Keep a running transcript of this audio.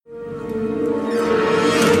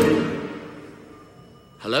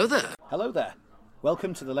Hello there. Hello there.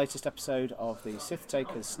 Welcome to the latest episode of the Sith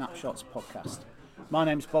Takers Snapshots podcast. My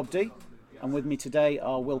name's Bob D, and with me today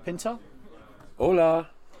are Will Pinto. Hola.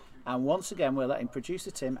 And once again, we're letting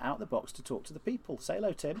producer Tim out the box to talk to the people. Say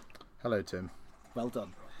hello, Tim. Hello, Tim. Well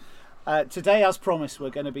done. Today, as promised, we're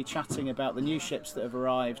going to be chatting about the new ships that have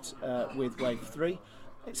arrived with Wave 3.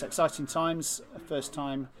 It's exciting times, first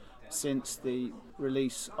time since the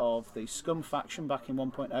release of the Scum faction back in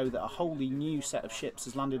 1.0 that a wholly new set of ships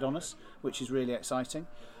has landed on us, which is really exciting.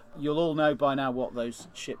 You'll all know by now what those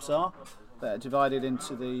ships are. They're divided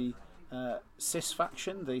into the Cis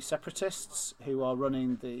faction, the Separatists, who are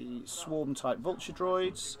running the Swarm-type Vulture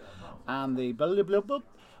droids, and the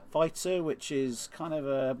fighter, which is kind of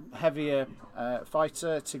a heavier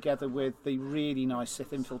fighter, together with the really nice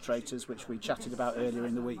Sith infiltrators, which we chatted about earlier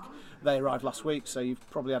in the week. They arrived last week, so you've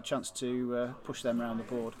probably had a chance to push them around the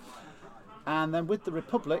board. And then with the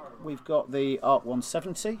Republic, we've got the ARC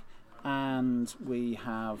 170, and we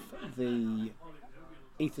have the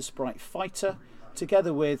Aether Sprite fighter,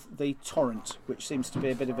 together with the Torrent, which seems to be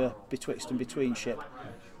a bit of a betwixt and between ship.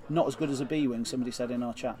 Not as good as a B-Wing, somebody said in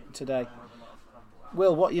our chat today.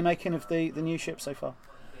 Will, what are you making of the new ship so far?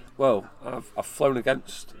 Well, I've flown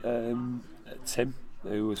against Tim,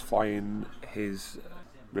 who was flying his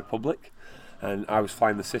Republic, and I was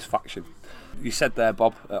flying the Cis faction. You said there,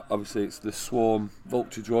 Bob, obviously it's the Swarm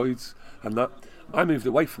Vulture droids and that. I moved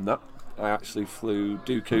away from that. I actually flew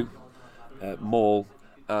Dooku, Maul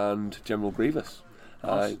and General Grievous.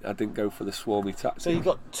 Nice. I didn't go for the swarmy tactic. So you've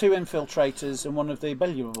got two infiltrators and one of the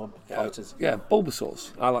Bellubob fighters. Yeah,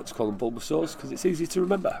 Bulbasaurs. I like to call them Bulbasaurs because it's easy to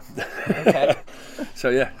remember. Okay.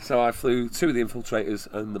 So I flew two of the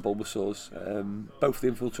infiltrators and the Bulbasaurs. Both the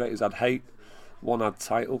infiltrators had hate. One had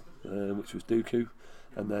title, which was Dooku,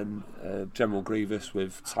 and then General Grievous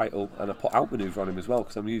with title, and I put outmaneuver on him as well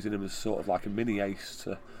because I'm using him as sort of like a mini ace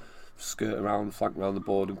to skirt around, flank around the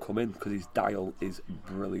board and come in because his dial is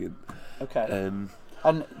brilliant. Okay.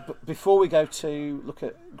 And before we go to look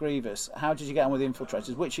at Grievous, how did you get on with the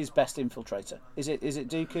infiltrators? Which is best infiltrator? Is it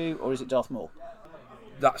Dooku or is it Darth Maul?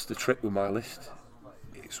 That's the trick with my list.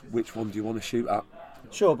 It's which one do you want to shoot at?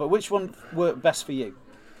 Sure, but which one worked best for you?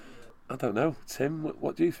 I don't know. Tim,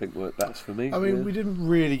 what do you think worked best for me? I mean, we didn't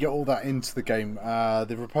really get all that into the game.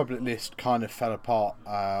 The Republic list kind of fell apart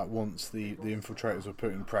once the infiltrators were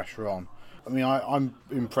putting pressure on. I mean, I'm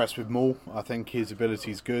impressed with Maul. I think his ability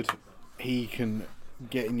is good. He can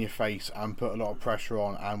get in your face and put a lot of pressure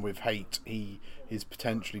on, and with hate he is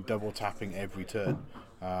potentially double tapping every turn,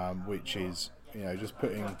 which is just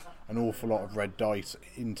putting an awful lot of red dice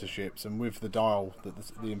into ships, and with the dial that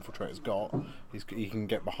the infiltrator's got, he can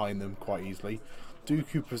get behind them quite easily.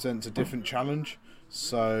 Dooku presents a different challenge,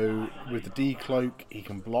 so with the decloak he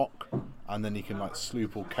can block and then he can like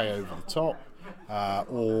sloop or K over the top,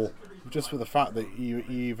 or just with the fact that you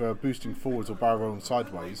either boosting forwards or barrel rolling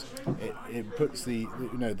sideways, it puts the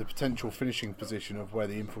potential finishing position of where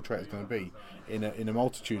the infiltrator is going to be in a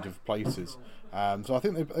multitude of places. So I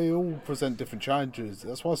think they all present different challenges.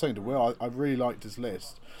 That's why I was saying to Will, I really liked his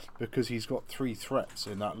list because he's got 3 threats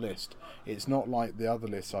in that list. It's not like the other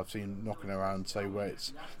lists I've seen knocking around, say, where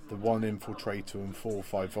it's the 1 infiltrator and 4 or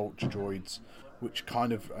 5 vulture droids, which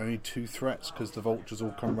kind of only 2 threats because the vultures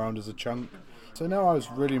all come around as a chunk. So no, I was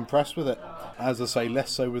really impressed with it. As I say, less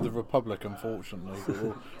so with the Republic, unfortunately.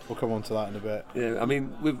 But we'll come on to that in a bit. Yeah, I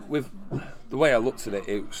mean, with the way I looked at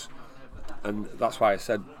it, and that's why I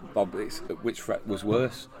said, Bob, it's which threat was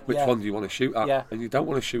worse. Which one do you want to shoot at? Yeah. And you don't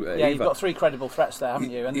want to shoot at Yeah, either. you've got 3 credible threats there,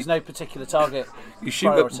 haven't you? And there's no particular target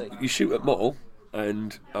priority. You shoot at Maul,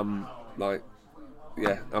 and I'm like,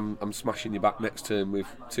 I'm smashing you back next turn with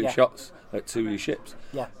 2 shots at 2 of your ships.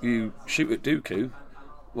 Yeah. You shoot at Dooku.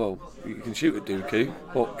 Well, you can shoot at Dooku,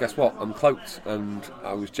 but guess what? I'm cloaked, and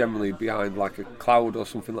I was generally behind like a cloud or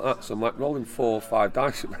something like that. So I'm like rolling 4 or 5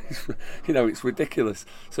 dice. It's ridiculous.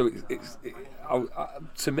 So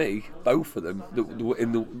to me, both of them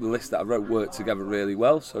in the list that I wrote worked together really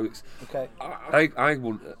well. So it's okay. I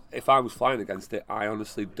wouldn't, if I was flying against it, I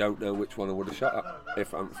honestly don't know which one I would have shot at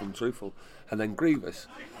if I'm truthful. And then Grievous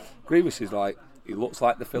is like. He looks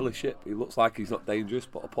like the filler ship. He looks like he's not dangerous,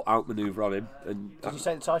 but I put outmaneuver on him. And did you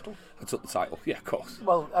say the title? I took the title. Yeah, of course.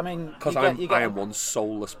 Well, I mean, because I am one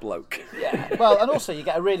soulless bloke. Yeah. Well, and also you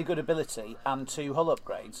get a really good ability and 2 hull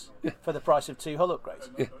upgrades for the price of 2 hull upgrades.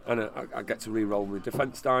 Yeah, and I get to re-roll my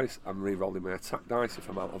defence dice. I'm re-rolling my attack dice if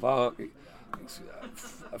I'm out of arc.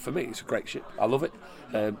 For me, it's a great ship. I love it.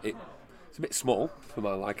 It's a bit small for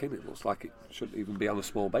my liking. It looks like it shouldn't even be on a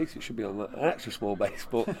small base. It should be on an extra small base.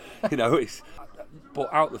 But it's.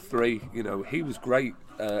 But out of the 3, he was great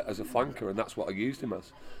as a flanker, and that's what I used him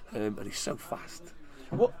as. And he's so fast.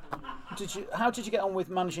 What How did you get on with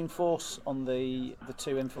managing force on the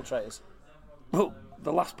two infiltrators? Well,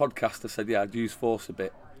 the last podcast I said, yeah, I'd use force a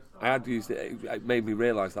bit. I had used it. It made me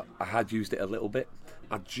realise that I had used it a little bit.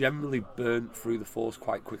 I generally burnt through the force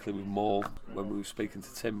quite quickly with Maul when we were speaking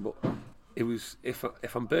to Tim, but it was if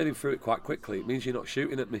I'm burning through it quite quickly, it means you're not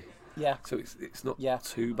shooting at me. Yeah. So it's not Yeah.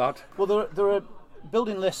 too bad. Well, there are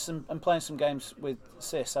building lists and playing some games with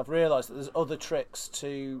Sis. I've realised that there's other tricks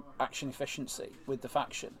to action efficiency with the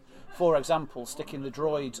faction. For example, sticking the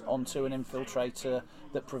droid onto an infiltrator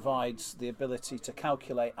that provides the ability to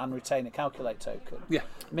calculate and retain a calculate token. Yeah.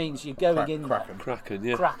 Means you're going in Kraken. Kraken,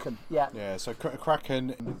 yeah. Kraken, yeah. Yeah, so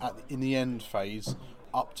Kraken in the end phase,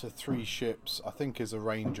 up to 3 ships, I think is a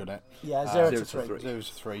range on it. Yeah, 0 to 3. 0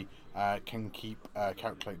 to 3 can keep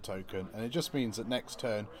calculate token, and it just means that next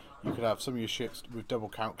turn you could have some of your ships with double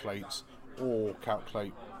calculates or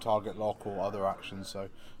calculate target lock or other actions. So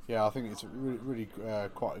yeah, I think it's really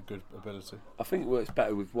quite a good ability. I think it works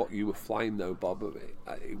better with what you were flying though, Bob.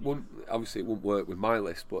 It wouldn't, obviously it wouldn't work with my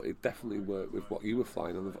list, but it definitely worked with what you were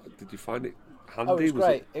flying. Did you find it handy? Oh, it was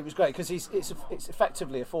great. It was great because it's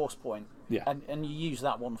effectively a force point, Yeah. and you use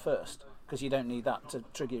that one first because you don't need that to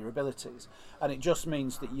trigger your abilities, and it just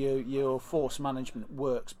means that your force management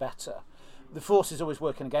works better. The force is always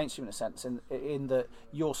working against you in a sense, in that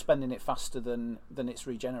you're spending it faster than it's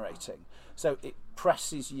regenerating. So it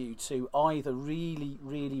presses you to either really,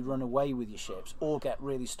 really run away with your ships or get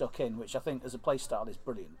really stuck in, which I think as a playstyle is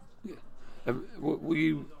brilliant. Yeah. Were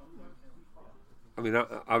you? I mean,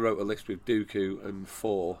 I wrote a list with Dooku and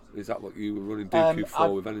 4. Is that what you were running? Dooku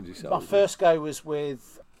 4 with energy cells? My first go was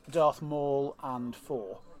with Darth Maul and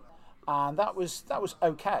 4. And that was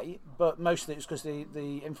okay, but mostly it was because the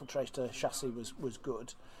infiltrator chassis was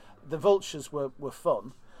good. The vultures were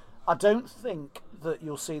fun. I don't think that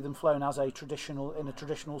you'll see them flown as in a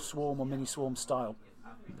traditional swarm or mini swarm style.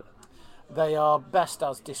 They are best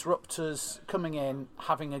as disruptors, coming in,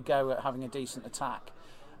 having a go at having a decent attack.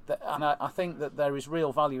 And I think that there is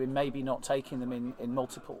real value in maybe not taking them in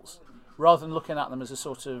multiples, rather than looking at them as a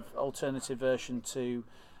sort of alternative version to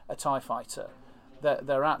a TIE fighter.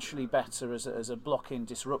 They're actually better as a blocking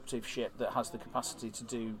disruptive ship that has the capacity to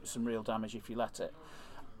do some real damage if you let it,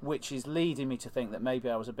 which is leading me to think that maybe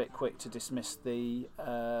I was a bit quick to dismiss the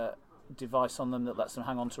device on them that lets them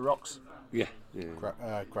hang on to rocks. Yeah.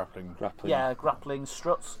 Grappling. Yeah, grappling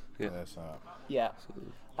struts. Yeah. Yeah,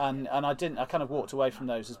 and I didn't. I kind of walked away from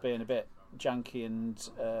those as being a bit janky and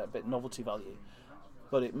a bit novelty value,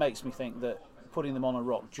 but it makes me think that putting them on a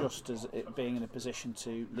rock just as it being in a position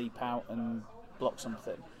to leap out and block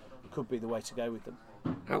something could be the way to go with them.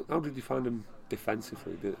 How did you find them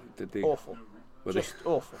defensively? Did they... Awful. Just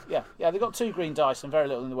awful. Yeah, they've got 2 green dice and very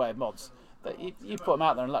little in the way of mods. You put them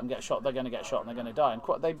out there and let them get shot, they're going to get shot and they're going to die.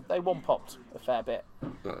 And they one-popped a fair bit.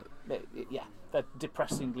 Right. They're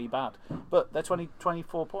depressingly bad. But they're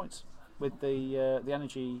 24 points with the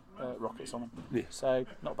energy rockets on them. Yeah. So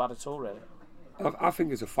not bad at all, really. I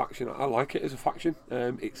think as a faction, I like it as a faction.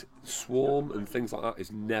 It's Swarm and things like that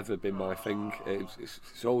has never been my thing.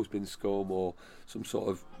 It's always been Scum or some sort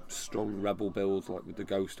of strong rebel build like with the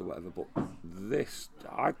Ghost or whatever. But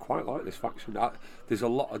I quite like this faction. There's a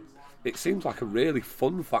lot of. It seems like a really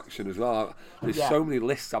fun faction as well. There's so many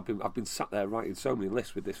lists. I've been sat there writing so many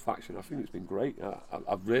lists with this faction. I think it's been great.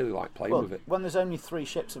 I've really liked playing with it. When there's only 3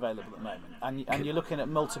 ships available at the moment, and you're looking at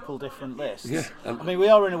multiple different lists. Yeah, I mean, we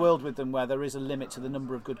are in a world with them where there is a limit to the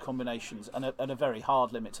number of good combinations, and a very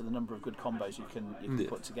hard limit to the number of good combos you can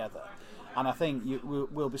put together. And I think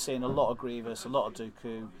we'll be seeing a lot of Grievous, a lot of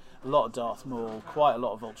Dooku, a lot of Darth Maul, quite a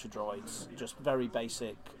lot of Vulture droids, just very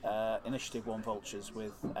basic Initiative 1 Vultures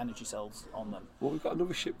with energy cells on them. Well, we've got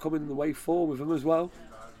another ship coming in the Wave 4 with them as well.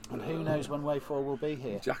 And who knows when Wave 4 will be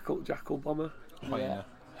here. Jackal bomber. Hyena.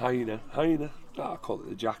 Hyena. I'll call it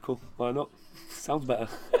the Jackal. Why not? Sounds better.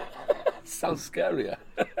 Sounds scarier.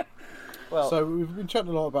 Well, so we've been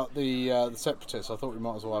chatting a lot about the Separatists. I thought we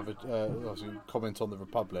might as well have a comment on the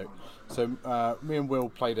Republic. So me and Will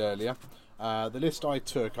played earlier. The list I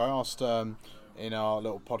took, I asked in our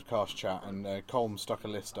little podcast chat, and Colm stuck a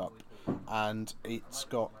list up, and it's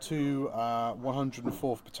got 2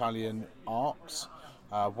 104th Battalion ARCs,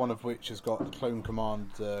 one of which has got Clone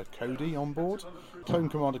Commander Cody on board. Clone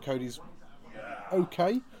Commander Cody's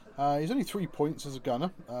okay. He's only 3 points as a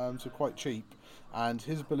gunner, so quite cheap. And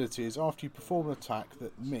his ability is after you perform an attack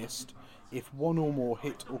that missed, if 1 or more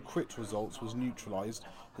hit or crit results was neutralised,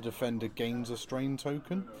 the defender gains a strain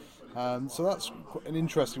token. So that's an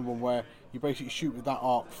interesting one where you basically shoot with that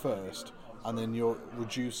arc first, and then you're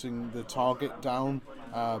reducing the target down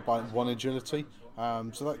by 1 agility.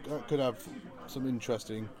 So that could have some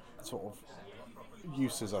interesting sort of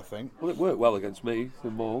uses, I think. Well, it worked well against me,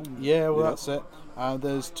 the Maul. Yeah, well, You know. that's it.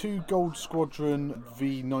 There's 2 Gold Squadron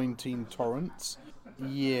V19 Torrents.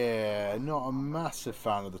 Yeah, not a massive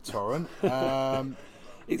fan of the Torrent.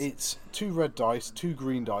 It's 2 red dice, 2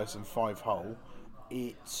 green dice, and 5 hull.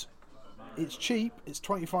 It's cheap. It's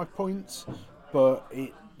 25 points, but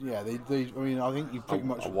I mean, I think you pretty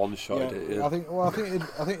much I one-shotted it. Yeah. I think it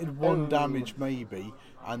had 1 damage maybe,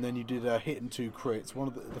 and then you did a hit and 2 crits. One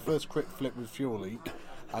of the first crit flip with fuel leak,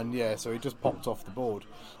 and yeah, so it just popped off the board.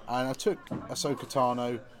 And I took Ahsoka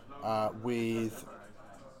Tano with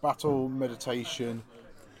battle meditation,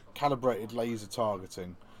 calibrated laser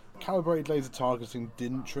targeting. Calibrated laser targeting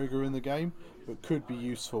didn't trigger in the game, but could be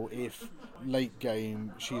useful if late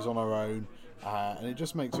game she's on her own, and it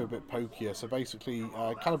just makes her a bit pokier. So basically,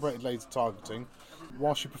 calibrated laser targeting,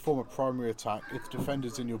 whilst you perform a primary attack, if the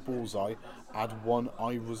defender's in your bullseye, add 1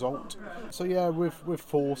 eye result. So yeah, with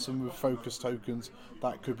force and with focus tokens,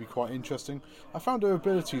 that could be quite interesting. I found her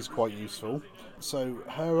abilities quite useful. So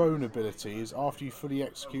her own ability is, after you fully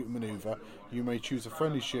execute a manoeuvre, you may choose a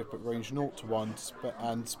friendly ship at range 0 to 1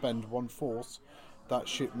 and spend 1 force. That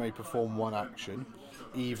ship may perform 1 action,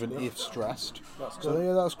 even if stressed. So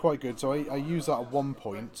yeah, that's quite good. So I used that at one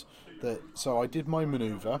point. So I did my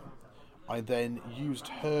manoeuvre. I then used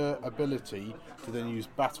her ability to then use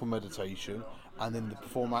battle meditation, and then the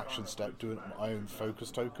perform action step doing my own focus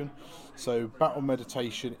token. So battle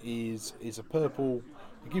meditation is a purple.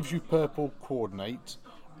 It gives you purple coordinate,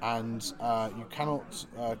 and you cannot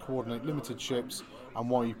coordinate limited ships. And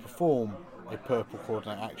while you perform a purple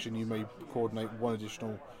coordinate action, you may coordinate 1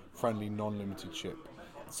 additional friendly non-limited ship.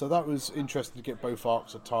 So that was interesting to get both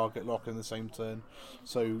arcs of target lock in the same turn.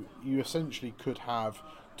 So you essentially could have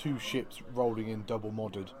 2 ships rolling in double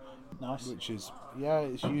modded. Nice. Which is, yeah,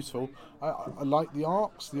 it's useful. I like the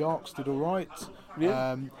arcs. The arcs did alright.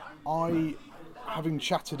 Yeah. I, having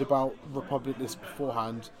chatted about Republic list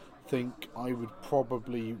beforehand, think I would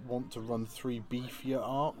probably want to run 3 beefier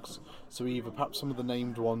arcs. So either perhaps some of the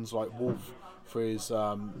named ones like Wolf for his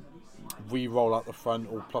re-roll out the front,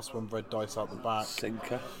 or +1 red dice out the back.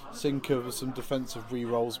 Sinker with some defensive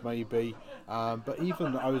re-rolls maybe. But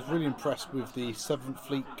even I was really impressed with the 7th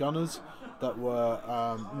Fleet Gunners that were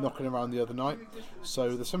knocking around the other night.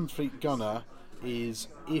 So the 7th Fleet Gunner is,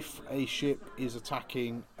 if a ship is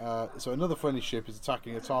attacking, so another friendly ship is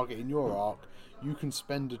attacking a target in your arc, you can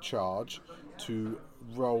spend a charge to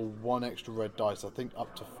roll 1 extra red dice, I think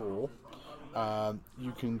up to 4.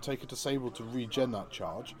 You can take a disable to regen that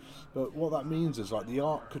charge, but what that means is, like, the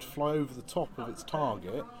arc could fly over the top of its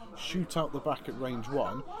target, shoot out the back at range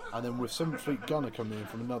 1, and then with 7th Fleet Gunner coming in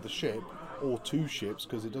from another ship, or 2 ships,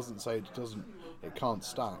 because it doesn't say it can't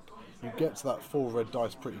stack, you get to that 4 red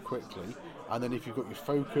dice pretty quickly. And then if you've got your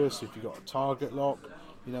focus, if you've got a target lock,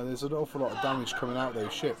 you know, there's an awful lot of damage coming out of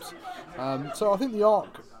those ships. So I think the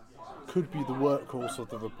arc could be the workhorse of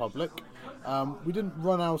the Republic. We didn't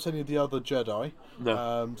run out any of the other Jedi.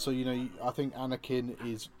 No. So, you know, I think Anakin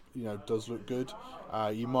does look good.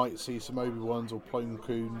 You might see some Obi-Wans or Plo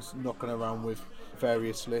Koons knocking around with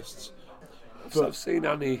various lists. So I've seen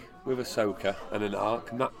Annie with Ahsoka and an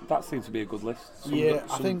arc, and that seems to be a good list.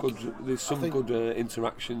 There's some good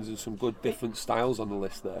interactions and some good different styles on the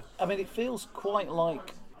list there. I mean, it feels quite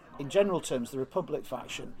like, in general terms, the Republic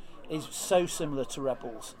faction is so similar to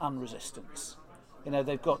Rebels and Resistance. You know,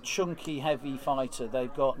 they've got chunky, heavy fighter,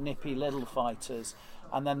 they've got nippy little fighters,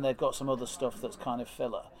 and then they've got some other stuff that's kind of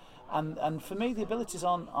filler. And for me, the abilities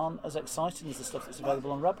aren't as exciting as the stuff that's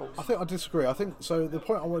available on Rebels. I think I disagree. I think so. The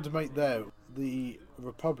point I wanted to make there, the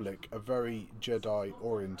Republic are very Jedi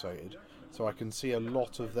orientated, so I can see a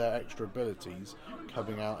lot of their extra abilities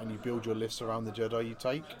coming out, and you build your list around the Jedi you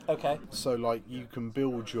take. Okay. So, like, you can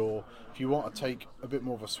build if you want to take a bit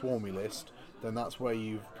more of a swarmy list, then that's where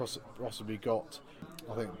you've possibly got,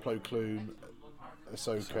 I think, Plo Koon,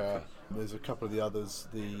 Ahsoka. There's a couple of the others.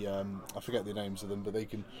 I forget the names of them, but they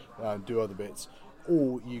can do other bits.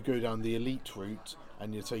 Or you go down the elite route,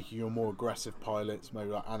 and you're taking your more aggressive pilots, maybe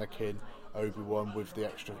like Anakin, Obi-Wan, with the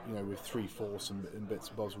extra, with 3 force and bits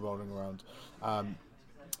and bobs rolling around.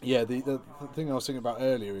 The thing I was thinking about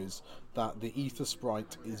earlier is that the ether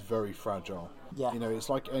sprite is very fragile. Yeah. It's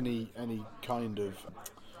like any kind of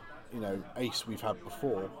ace we've had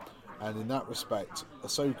before, and in that respect,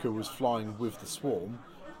 Ahsoka was flying with the swarm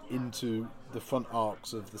into the front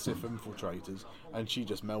arcs of the Sith infiltrators, and she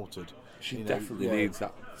just melted. She definitely needs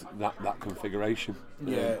that configuration.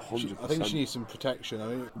 Yeah, 100%. I think she needs some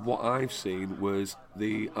protection. What I've seen was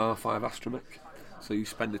the R5 Astromech. So you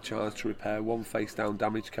spend a charge to repair 1 face down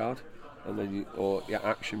damage card, and then your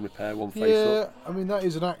action repair 1 face up. Yeah, I mean, that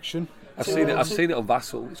is an action. I've seen it on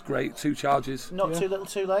Vassal. It's great. 2 charges. Not too little,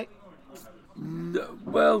 too late. No,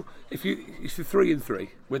 well, if you're 3 and 3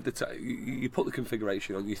 with you put the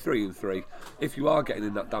configuration on. You're 3 and 3. If you are getting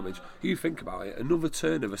in that damage, you think about it. Another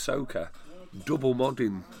turn of Ahsoka, double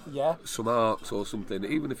modding some arcs or something.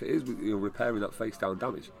 Even if it is repairing that face down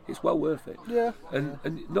damage, it's well worth it. Yeah.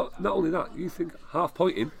 And not only that, you think half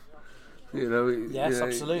pointing. Yes,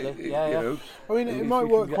 absolutely. Yeah. I mean, it might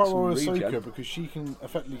work quite well with Ahsoka because she can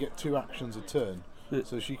effectively get 2 actions a turn.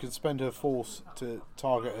 So she can spend her force to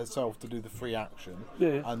target herself to do the free action,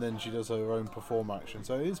 and then she does her own perform action.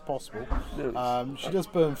 So it is possible. She does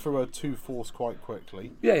burn through her 2 force quite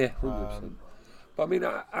quickly. 100%. But I mean,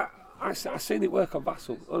 I seen it work on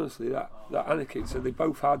Vassal. Honestly, that Anakin. So they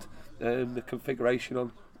both had the configuration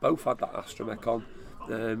on. Both had that astromech on,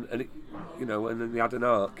 and it, and then they had an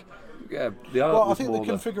arc. Yeah, the arc. Well, I think the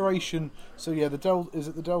configuration. So the Delta is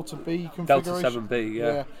it the Delta B configuration? Delta 7B.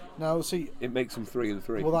 Yeah. Now see, it makes them 3 and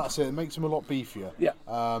 3. Well, that's it. It makes them a lot beefier. Yeah.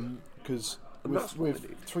 Because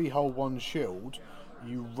with 3 hull 1 shield,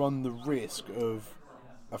 you run the risk of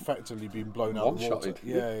effectively being blown out of the water.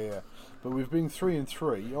 Yeah. But with being 3 and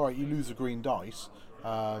 3, all right, you lose a green dice.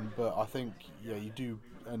 But I think you do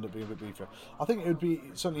end up being a bit beefier. I think it would be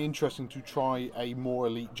certainly interesting to try a more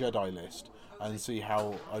elite Jedi list and see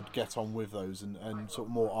how I'd get on with those and sort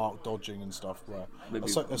of more arc dodging and stuff. Where maybe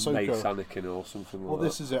Ahsoka, Mace Anakin or something. Well,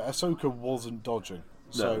 this is it. Ahsoka wasn't dodging,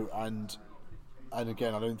 so and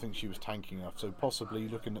again, I don't think she was tanking enough. So possibly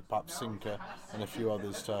looking at perhaps Cinca and a few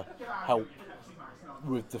others to help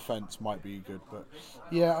with defence might be good. But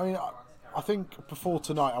yeah, I mean, I think before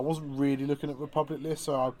tonight I wasn't really looking at Republic lists,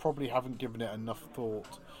 so I probably haven't given it enough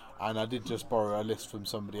thought. And I did just borrow a list from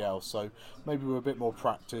somebody else, so maybe with a bit more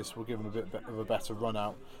practice we'll give them a bit of a better run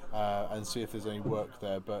out and see if there's any work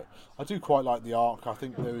there. But I do quite like the arc. I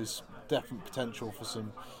think there is definite potential for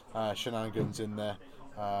some shenanigans in there.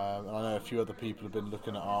 And I know a few other people have been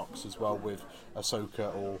looking at arcs as well with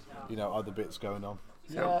Ahsoka or other bits going on.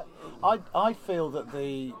 Yeah, I feel that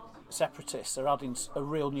the Separatists are adding a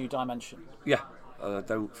real new dimension. Yeah, and I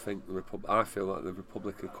don't think I feel like the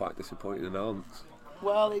Republic are quite disappointed and aren't.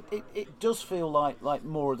 Well, it does feel like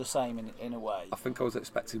more of the same in a way. I think I was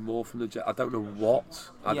expecting more from the Jet. I don't know what.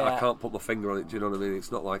 I can't put my finger on it. Do you know what I mean?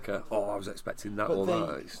 It's not like I was expecting that or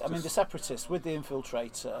that. I mean, the Separatists with the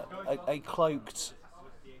Infiltrator, a cloaked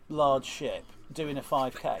large ship doing a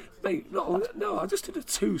 5k. Mate, no, I just did a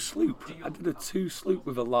 2 sloop. I did a 2 sloop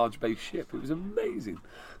with a large base ship. It was amazing.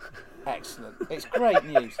 Excellent. It's great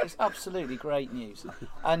news. It's absolutely great news.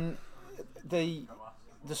 And the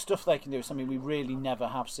stuff they can do is something we really never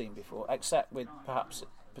have seen before, except with perhaps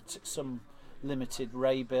some limited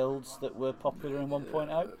Ray builds that were popular in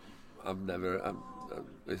 1.0. I've never.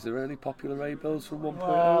 Is there any popular Ray builds from 1.0?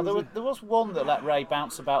 Well, there was one that let Ray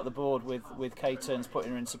bounce about the board with K-turns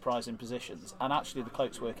putting her in surprising positions, and actually the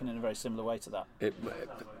cloak's working in a very similar way to that.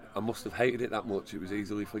 I must have hated it that much. It was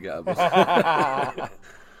easily forgettable.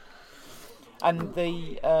 And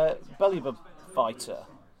the Belliba fighter.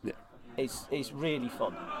 It's really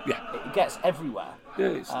fun. Yeah, it gets everywhere.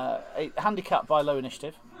 Yeah, handicapped by low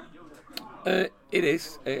initiative. It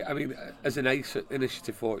is. I mean, as an ace at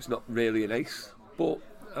initiative 4, it's not really an ace. But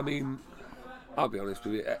I mean, I'll be honest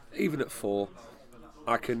with you. Even at 4,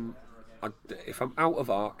 if I'm out of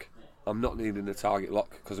arc, I'm not needing a target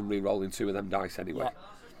lock because I'm re-rolling 2 of them dice anyway.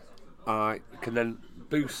 Yeah. I can then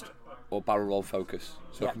boost or barrel roll focus,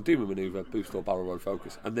 so I can do my manoeuvre, boost or barrel roll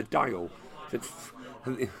focus, and the dial.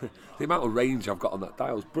 The amount of range I've got on that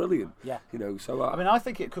dial is brilliant. Yeah. So I mean, I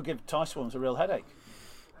think it could give TIE Swarms a real headache.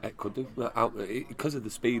 It could do because of the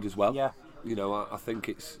speed as well. Yeah. I think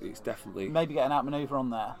it's definitely maybe get an outmaneuver on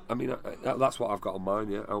there. I mean, that's what I've got on mine.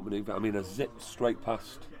 Yeah, outmaneuver. I mean, I zipped straight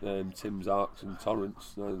past Tim's arcs and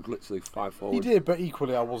torrents. Literally 5 forward. You did, but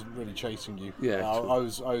equally, I wasn't really chasing you. Yeah. I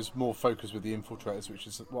was more focused with the infiltrators, which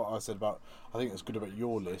is what I said about. I think that's good about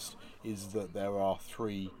your list is that there are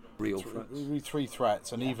 3 three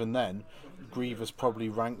threats, and even then, Grievous probably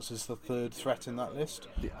ranks as the 3rd threat in that list.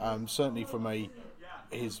 Yeah. Certainly from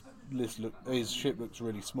his ship looks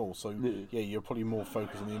really small, so you're probably more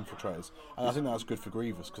focused on the infiltrators, and I think that's good for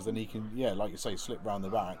Grievous because then he can, like you say, slip round the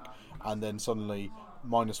back, and then suddenly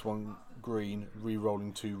 -1 green,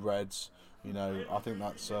 re-rolling 2 reds. I think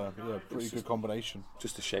that's a pretty good combination.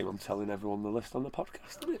 Just a shame I'm telling everyone the list on the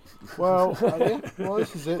podcast, isn't it? Well, well,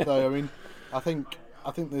 this is it though. I mean, I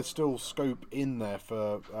think there's still scope in there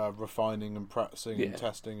for refining and practicing and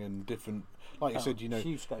testing and different. Like you said,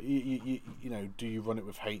 huge scope. Do you run it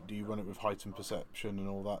with hate? Do you run it with heightened perception and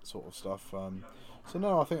all that sort of stuff? So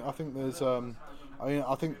no, I think there's.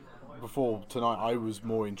 I think before tonight, I was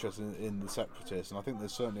more interested in the Separatists, and I think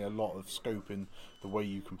there's certainly a lot of scope in the way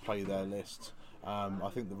you can play their lists. I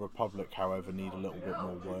think the Republic, however, need a little bit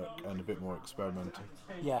more work and a bit more experimenting.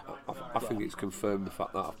 Yeah. I think it's confirmed the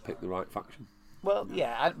fact that I've picked the right faction. Well,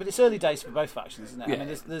 yeah, but it's early days for both factions, isn't it? Yeah. I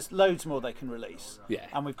mean, there's loads more they can release. Yeah.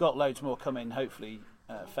 And we've got loads more coming, hopefully,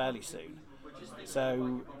 fairly soon.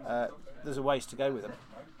 So there's a ways to go with them.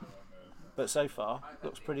 But so far,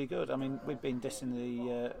 looks pretty good. I mean, we've been dissing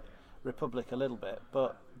the Republic a little bit,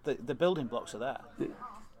 but the building blocks are there.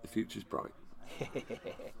 The future's bright.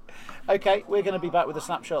 Okay, we're going to be back with the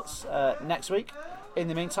snapshots next week. In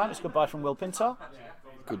the meantime, it's goodbye from Will Pintar.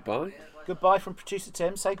 Goodbye. Goodbye from Producer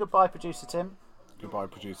Tim. Say goodbye, Producer Tim. Goodbye,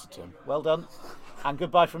 Producer Tim. Well done. And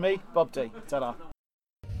goodbye from me, Bob D. Ta-da.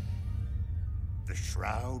 The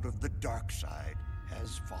shroud of the dark side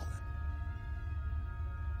has fallen.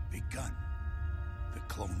 Begun. The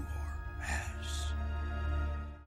Clone War has.